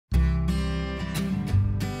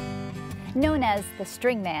Known as the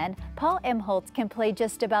Stringman, Paul Imholte can play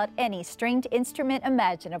just about any stringed instrument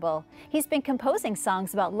imaginable. He's been composing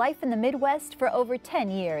songs about life in the Midwest for over 10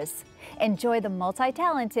 years. Enjoy the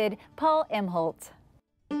multi-talented Paul Imholte.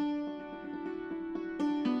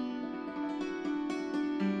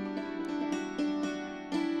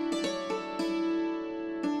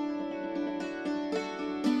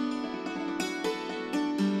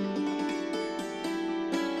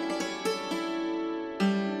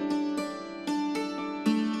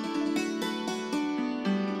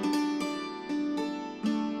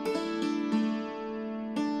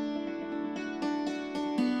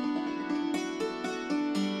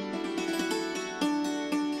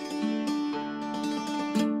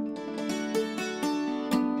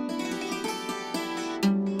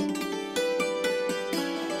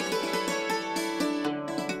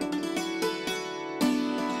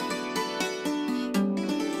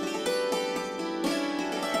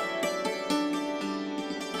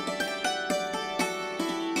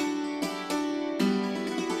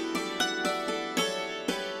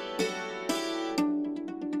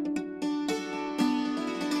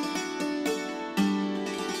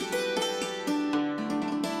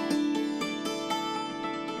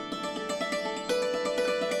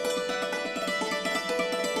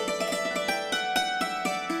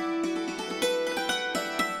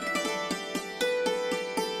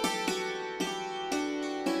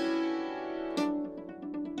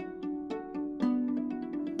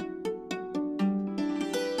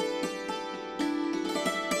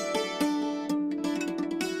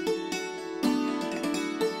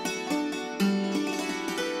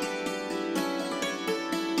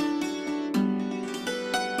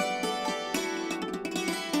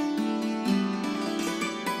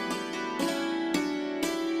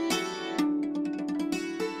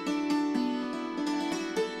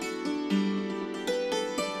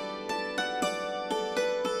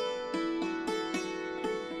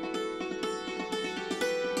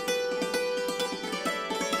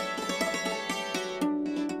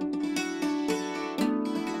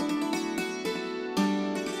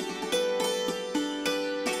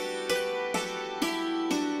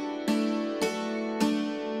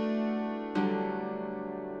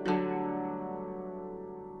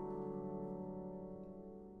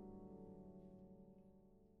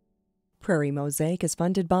 Prairie Mosaic is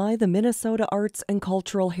funded by the Minnesota Arts and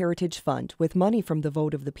Cultural Heritage Fund with money from the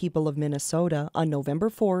vote of the people of Minnesota on November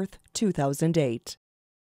 4th, 2008,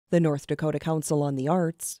 the North Dakota Council on the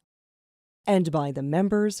Arts, and by the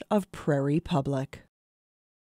members of Prairie Public.